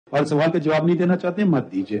और सवाल का जवाब नहीं देना चाहते मत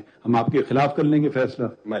दीजिए, हम आपके खिलाफ कर लेंगे फैसला।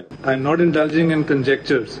 I am not indulging in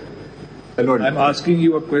कंजेक्चर्स, I am asking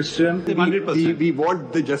you a question. We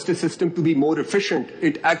want the justice system to be more efficient.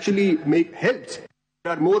 It actually helps.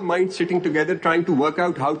 There are more minds sitting together trying to work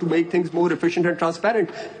out how to make things more efficient and transparent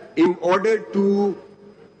in order to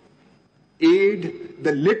aid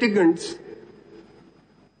the litigants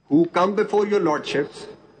who come before your lordships.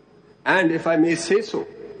 And if I may say so,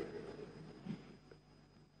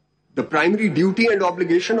 the primary duty and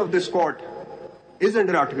obligation of this court is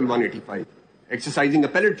under Article 185, exercising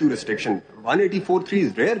appellate jurisdiction. 184.3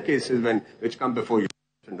 is rare cases which come before you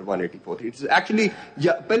under 184.3. It's actually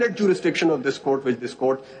the appellate jurisdiction of this court which this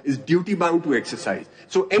court is duty bound to exercise.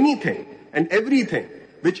 So anything and everything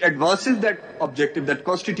which advances that objective, that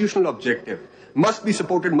constitutional objective, must be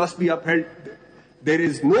supported, must be upheld. There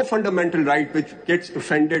is no fundamental right which gets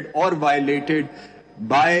offended or violated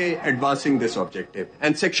by advancing this objective.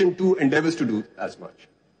 And Section 2 endeavors to do as much.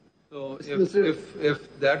 So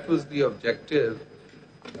if that was the objective,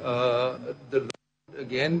 the law would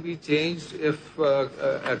again be changed if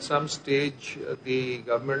at some stage the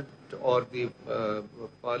government or the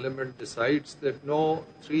parliament decides that no,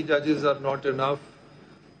 3 judges are not enough,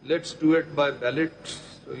 let's do it by ballot.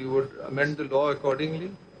 So you would amend the law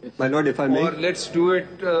accordingly? My Lord, if I may. Or let's do it,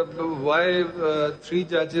 why 3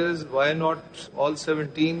 judges, why not all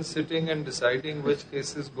 17 sitting and deciding which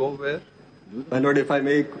cases go where? My Lord, if I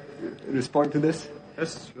may respond to this.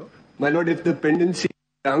 Yes, sure. My Lord, if the pendency is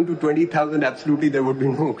down to 20,000, absolutely there would be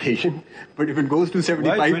no occasion. But if it goes to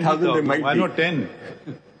 75,000, there might be. Why not 10?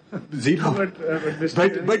 Zero. But this is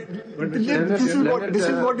what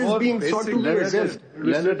is being sought to be addressed.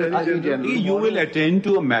 You will attend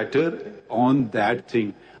to a matter on that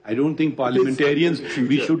thing. I don't think parliamentarians,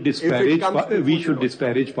 we should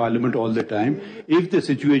disparage parliament all the time. If the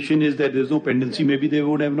situation is that there's no pendency, maybe they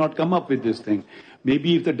would have not come up with this thing.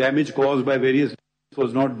 Maybe if the damage caused by various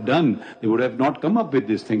was not done, they would have not come up with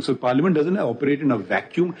this thing. So parliament doesn't operate in a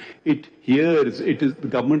vacuum. It hears, the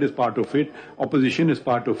government is part of it, opposition is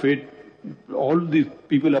part of it, all these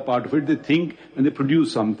people are part of it. They think and they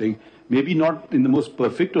produce something. Maybe not in the most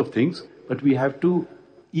perfect of things, but we have to,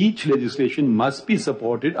 each legislation must be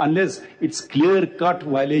supported unless it's clear-cut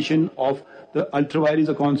violation of the ultra-vires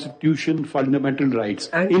of Constitution, fundamental rights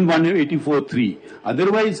in 184.3.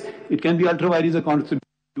 Otherwise, it can be ultra-vires of Constitution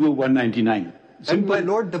 199. Simple. And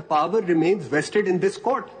my Lord, the power remains vested in this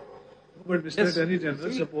court. But Mr. Attorney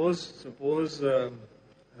General, suppose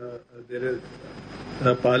there is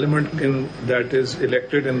a parliament that is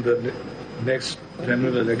elected in the next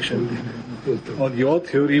general election. On your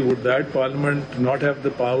theory, would that parliament not have the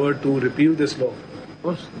power to repeal this law? Of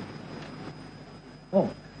course. Oh,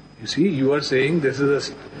 you see, you are saying this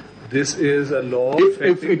is a law if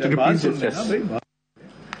it repeals it, yes.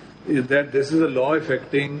 That this is a law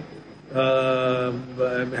affecting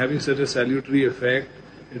having such a salutary effect,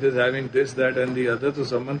 it is having this, that and the other, so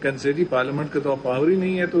someone can say, ji parliament का तो power ही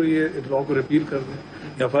नहीं है तो ये law को repeal कर दें,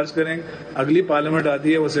 या फर्ज करें अगली पार्लियामेंट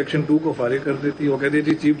आती है वो सेक्शन 2 को फारिग कर देती है, वो कहती है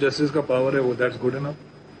जी चीफ जस्टिस का पावर है वो, that's good enough.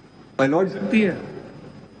 My Lord सकती है,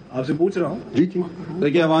 आपसे पूछ रहा हूँ। जी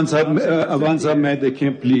देखिए अवान साहब मैं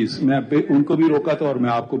देखें प्लीज, मैं उनको भी रोका था और मैं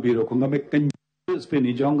आपको भी रोकूंगा, मैं इस पे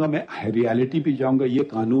नहीं जाऊंगा, मैं रियलिटी पे जाऊंगा। ये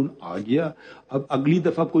कानून आ गया, अब अगली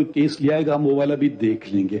दफा कोई केस ले आएगा हम वो वाला भी देख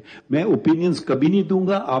लेंगे। मैं ओपिनियंस कभी नहीं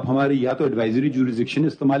दूंगा, आप हमारे या तो एडवाइजरी जुरिसडिक्शन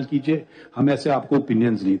इस्तेमाल कीजिए, हम ऐसे आपको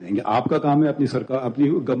ओपिनियंस नहीं देंगे। आपका काम है अपनी सरकार, अपनी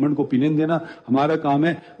गवर्नमेंट को ओपिनियन देना, हमारा काम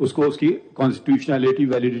है उसको उसकी कॉन्स्टिट्यूशनलिटी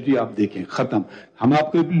वैलिडिटी आप देखें, खत्म। हम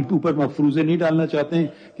आपके ऊपर मफरूजे नहीं डालना चाहते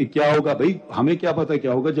हैं कि क्या होगा, भाई हमें क्या पता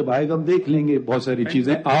क्या होगा, जब आएगा हम देख लेंगे बहुत सारी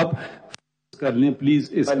चीजें। आप कर लें प्लीज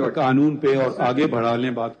इस कानून पे और आगे बढ़ा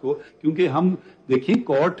लें बात को, क्योंकि हम देखिए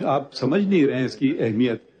कोर्ट आप समझ नहीं रहे हैं इसकी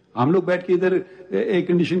अहमियत। हम लोग बैठ के इधर एक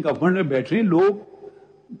कंडीशन गवर्नमेंट में बैठ रहे हैं, लोग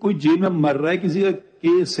कोई जेल में मर रहा है, किसी का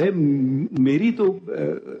केस है, मेरी तो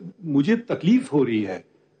मुझे तकलीफ हो रही है।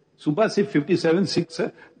 सुबह से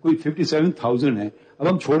 57,000 है, अब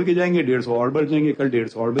हम छोड़ के जाएंगे 150 और बढ़ जाएंगे, कल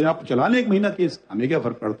 150 और बढ़, आप चला लें 1 महीना केस, हमें क्या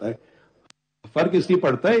फर्क पड़ता है। फर्क इसलिए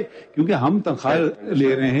पड़ता है क्योंकि हम तनख्वाह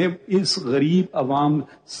ले रहे हैं इस गरीब अवाम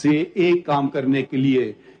से एक काम करने के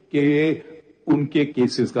लिए कि उनके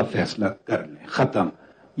केसेस का फैसला कर लें, खत्म।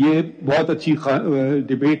 ये बहुत अच्छी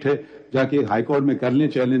डिबेट है, जाके हाई कोर्ट में कर लें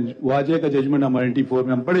चैलेंज, वो आ जाएगा जजमेंट नंबर 94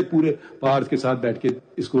 में, हम बड़े पूरे पावर्स के साथ बैठ के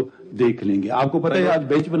इसको देख लेंगे। आपको पता है आज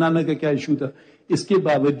बेंच बनाने का क्या इशू था, इसके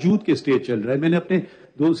बावजूद के स्टे चल रहा है। मैंने अपने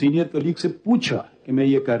 2 सीनियर कलीग से पूछा कि मैं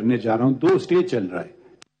ये करने जा रहा हूं, 2 स्टे चल रहा है,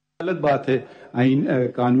 अलग बात है आइन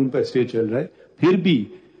कानून पर स्टे चल रहा है, फिर भी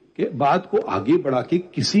कि बात को आगे बढ़ा के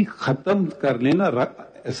किसी खत्म कर लेना,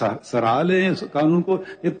 सराह लें इस कानून को,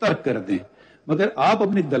 ये तर्क कर दें, मगर आप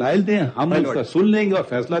अपने दलाइल दें, हम उसका सुन लेंगे और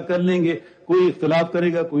फैसला कर लेंगे। कोई इख्तिलाफ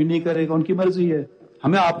करेगा, कोई नहीं करेगा, उनकी मर्जी है।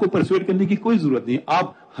 हमें आपको परसुएट करने की कोई जरूरत नहीं।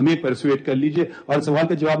 आप हमें परसुएट कर लीजिए, और सवाल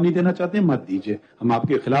का जवाब नहीं देना चाहते मत दीजिए, हम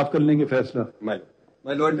आपके खिलाफ कर लेंगे फैसला।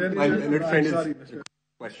 My lord, my learned friend is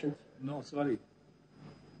question. No, sorry.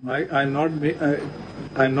 I'm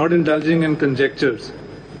not indulging in conjectures.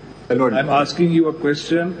 My lord, I'm asking you a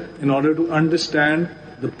question in order to understand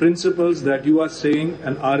the principles that you are saying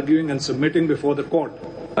and arguing and submitting before the court.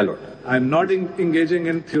 my lord, I'm not engaging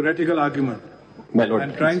in theoretical argument. my lord.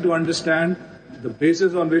 I'm trying to understand the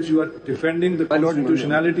basis on which you are defending the My lord,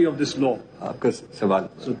 constitutionality of this law. आपका सवाल.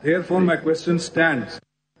 So therefore my question stands.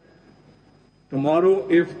 Tomorrow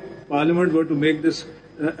if Parliament were to make this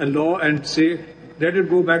a law and say, let it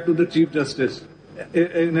go back to the Chief Justice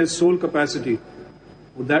in his sole capacity,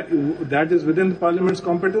 that is within Parliament's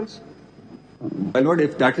competence? My lord,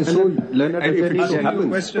 if that is so, Learned and if it Attorney so General. happens,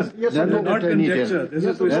 Question. Yes, You're Learned not Attorney conjecture. General. This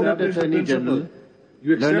is to Learned establish the Attorney principle. General.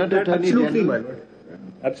 You accept Learned that? Attorney Absolutely, General. my lord.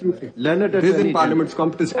 Absolutely. Learned this is Attorney in Parliament's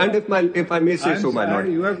competence. And if I may say so, my lord,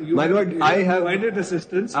 my lord, I have provided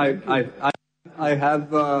assistance. I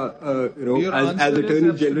have, Your as answer is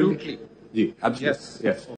Attorney General. absolutely. Ji, absolutely. Yes. Yes.